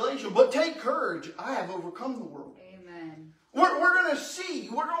have tribulation. But take courage, I have overcome the world. Amen. We're going to see,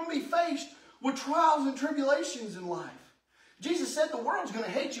 we're going to be faced with trials and tribulations in life. Jesus said the world's going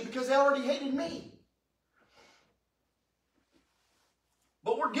to hate you because they already hated me.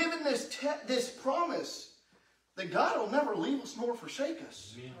 But we're given this promise that God will never leave us nor forsake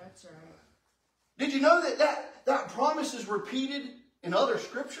us. Amen. That's right. Did you know that promise is repeated in other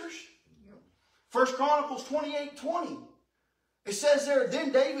scriptures? Yep. 1 Chronicles 28:20. It says there,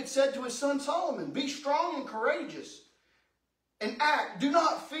 then David said to his son Solomon, be strong and courageous and act. Do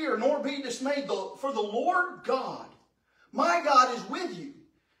not fear nor be dismayed, for the Lord God, my God, is with you.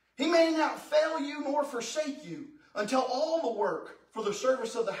 He may not fail you nor forsake you until all the work for the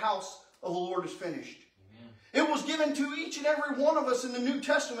service of the house of the Lord is finished. Amen. It was given to each and every one of us in the New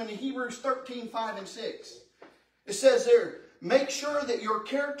Testament in Hebrews 13:5 and 6. It says there, make sure that your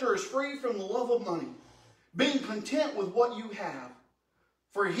character is free from the love of money, being content with what you have.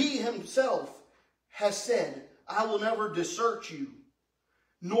 For He Himself has said, I will never desert you,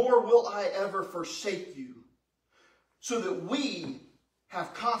 nor will I ever forsake you. So that we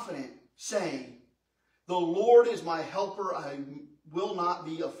have confidence, saying, the Lord is my helper, I will not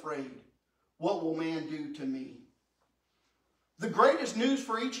be afraid. What will man do to me? The greatest news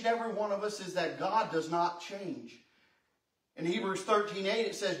for each and every one of us is that God does not change. In Hebrews 13:8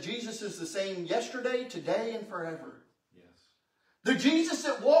 it says Jesus is the same yesterday, today, and forever. Yes. The Jesus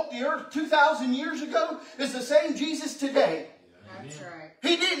that walked the earth 2,000 years ago is the same Jesus today. That's Amen. right.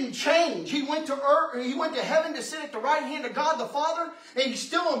 He didn't change. He went to earth, He went to heaven to sit at the right hand of God the Father, and He's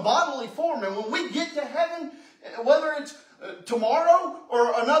still in bodily form. And when we get to heaven, whether it's tomorrow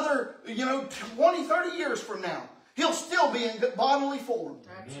or another, 20, 30 years from now, He'll still be in bodily form.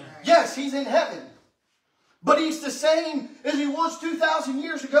 That's Amen. right. Yes, He's in heaven. But He's the same as He was 2,000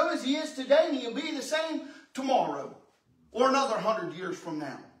 years ago as He is today, and He'll be the same tomorrow or another 100 years from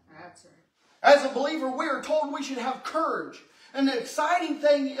now. That's right. As a believer, we are told we should have courage. And the exciting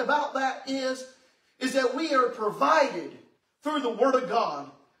thing about that is that we are provided through the Word of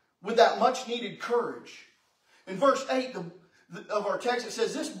God with that much needed courage. In verse 8 of our text, it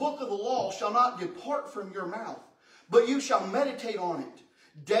says, this book of the law shall not depart from your mouth, but you shall meditate on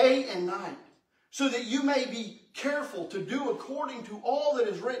it day and night, so that you may be careful to do according to all that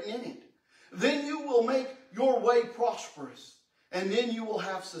is written in it. Then you will make your way prosperous, and then you will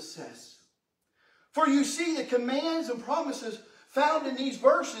have success. For you see, the commands and promises found in these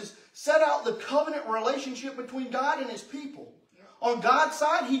verses set out the covenant relationship between God and His people. Yep. On God's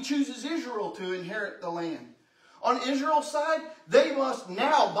side, He chooses Israel to inherit the land. On Israel's side, they must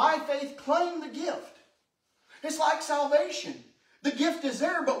now, by faith, claim the gift. It's like salvation. The gift is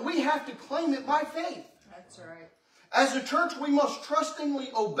there, but we have to claim it by faith. That's right. As a church, we must trustingly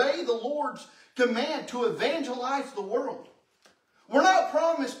obey the Lord's command to evangelize the world. We're not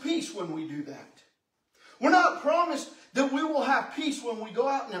promised peace when we do that. We're not promised that we will have peace when we go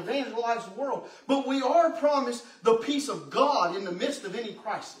out and evangelize the world. But we are promised the peace of God in the midst of any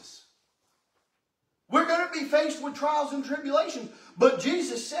crisis. We're going to be faced with trials and tribulations. But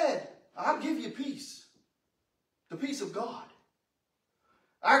Jesus said, I'll give you peace. The peace of God.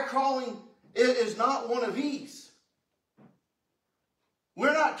 Our calling is not one of ease.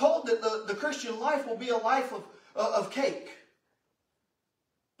 We're not told that the Christian life will be a life of cake.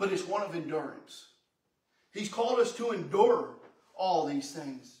 But it's one of endurance. He's called us to endure all these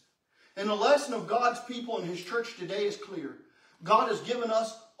things. And the lesson of God's people in His church today is clear. God has given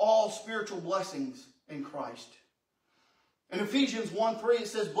us all spiritual blessings in Christ. In Ephesians 1:3 it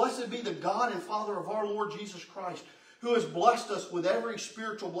says, blessed be the God and Father of our Lord Jesus Christ, who has blessed us with every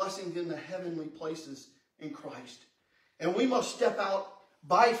spiritual blessing in the heavenly places in Christ. And we must step out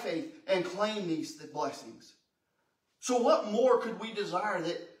by faith and claim these blessings. So what more could we desire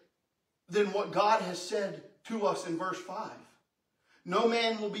than what God has said to us in verse 5? No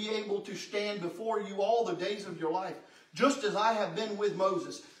man will be able to stand before you all the days of your life. Just as I have been with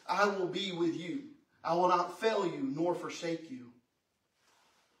Moses, I will be with you. I will not fail you nor forsake you.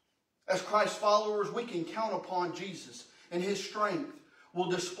 As Christ's followers, we can count upon Jesus, and His strength will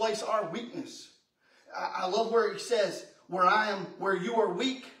displace our weakness. I love where He says, where you are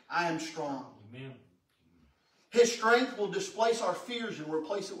weak, I am strong. Amen. His strength will displace our fears and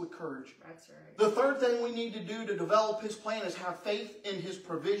replace it with courage. That's right. The third thing we need to do to develop His plan is have faith in His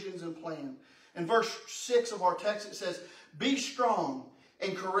provisions and plan. In verse 6 of our text it says, "Be strong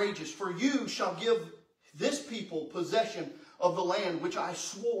and courageous, for you shall give this people possession of the land which I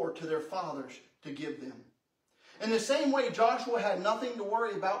swore to their fathers to give them." In the same way, Joshua had nothing to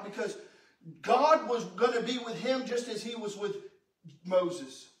worry about because God was going to be with him just as He was with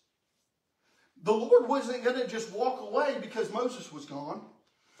Moses. The Lord wasn't going to just walk away because Moses was gone.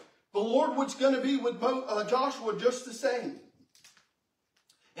 The Lord was going to be with Joshua just the same.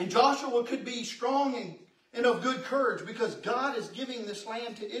 And Joshua could be strong and of good courage because God is giving this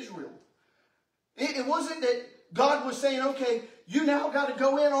land to Israel. It wasn't that God was saying, okay, you now got to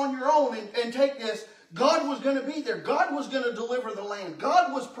go in on your own and take this. God was going to be there. God was going to deliver the land.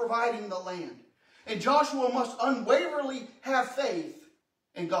 God was providing the land. And Joshua must unwaveringly have faith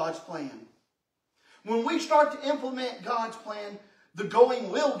in God's plan. When we start to implement God's plan, the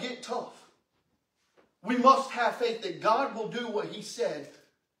going will get tough. We must have faith that God will do what He said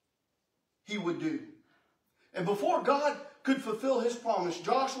He would do. And before God could fulfill His promise,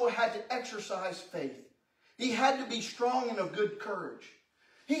 Joshua had to exercise faith. He had to be strong and of good courage.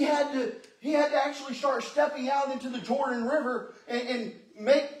 He had to actually start stepping out into the Jordan River and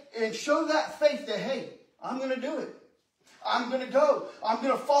show that faith that, hey, I'm going to do it. I'm going to go. I'm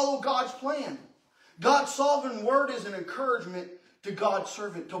going to follow God's plan. God's sovereign word is an encouragement to God's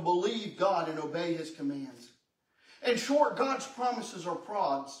servant to believe God and obey His commands. In short, God's promises are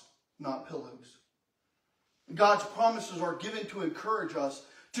prods, not pillows. God's promises are given to encourage us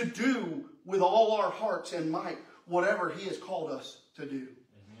to do with all our hearts and might whatever He has called us to do.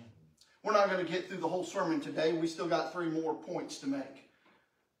 Amen. We're not going to get through the whole sermon today. We still got 3 more points to make.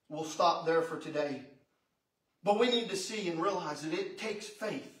 We'll stop there for today. But we need to see and realize that it takes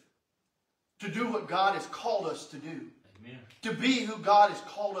faith to do what God has called us to do. Amen. To be who God has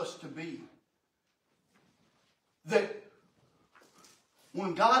called us to be. That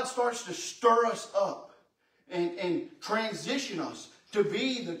when God starts to stir us up and transition us to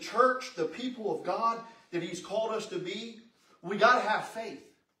be the church, the people of God that He's called us to be, we got to have faith.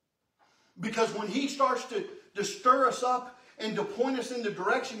 Because when He starts to stir us up and to point us in the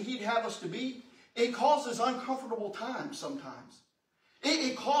direction He'd have us to be, it causes uncomfortable times sometimes.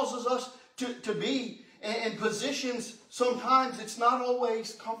 It causes us to be in positions sometimes it's not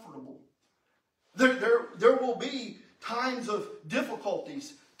always comfortable. There will be times of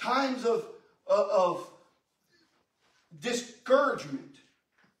difficulties, times of discouragement.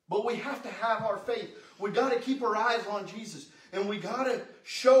 But we have to have our faith. We got to keep our eyes on Jesus. And we got to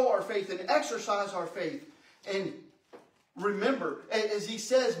show our faith and exercise our faith. And remember, as He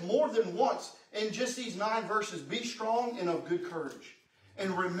says more than once in just these 9 verses, be strong and of good courage.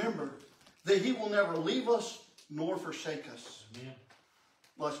 And remember that He will never leave us nor forsake us. Amen.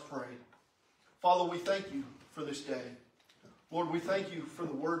 Let's pray. Father, we thank You for this day. Lord, we thank You for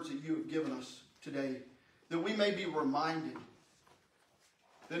the words that You have given us today, that we may be reminded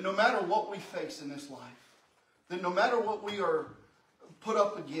that no matter what we face in this life, that no matter what we are put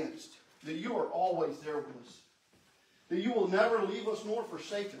up against, that You are always there with us, that You will never leave us nor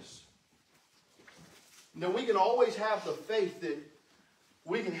forsake us, that we can always have the faith that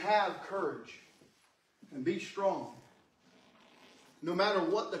we can have courage and be strong, no matter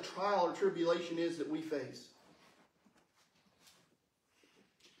what the trial or tribulation is that we face.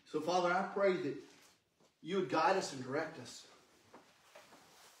 So, Father, I pray that You would guide us and direct us.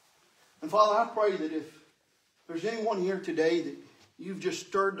 And, Father, I pray that if there's anyone here today that You've just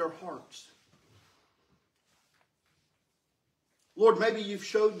stirred their hearts, Lord, maybe You've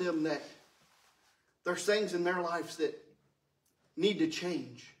showed them that there's things in their lives that need to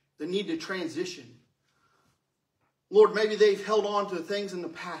change, that need to transition. Lord, maybe they've held on to things in the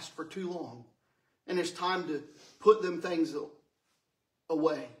past for too long, and it's time to put them things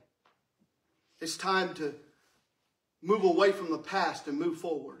away. It's time to move away from the past and move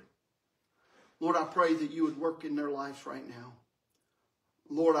forward. Lord, I pray that You would work in their lives right now.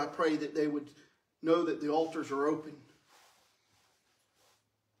 Lord, I pray that they would know that the altars are open.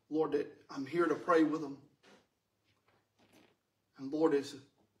 Lord, that I'm here to pray with them. And Lord, as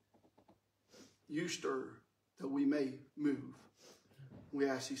You stir, that we may move. We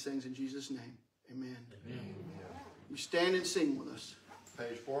ask these things in Jesus' name. Amen. Amen. You stand and sing with us.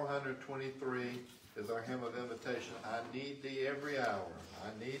 Page 423 is our hymn of invitation. I need Thee every hour.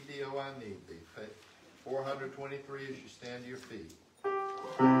 I need Thee, oh I need Thee. 423 as you stand to your feet.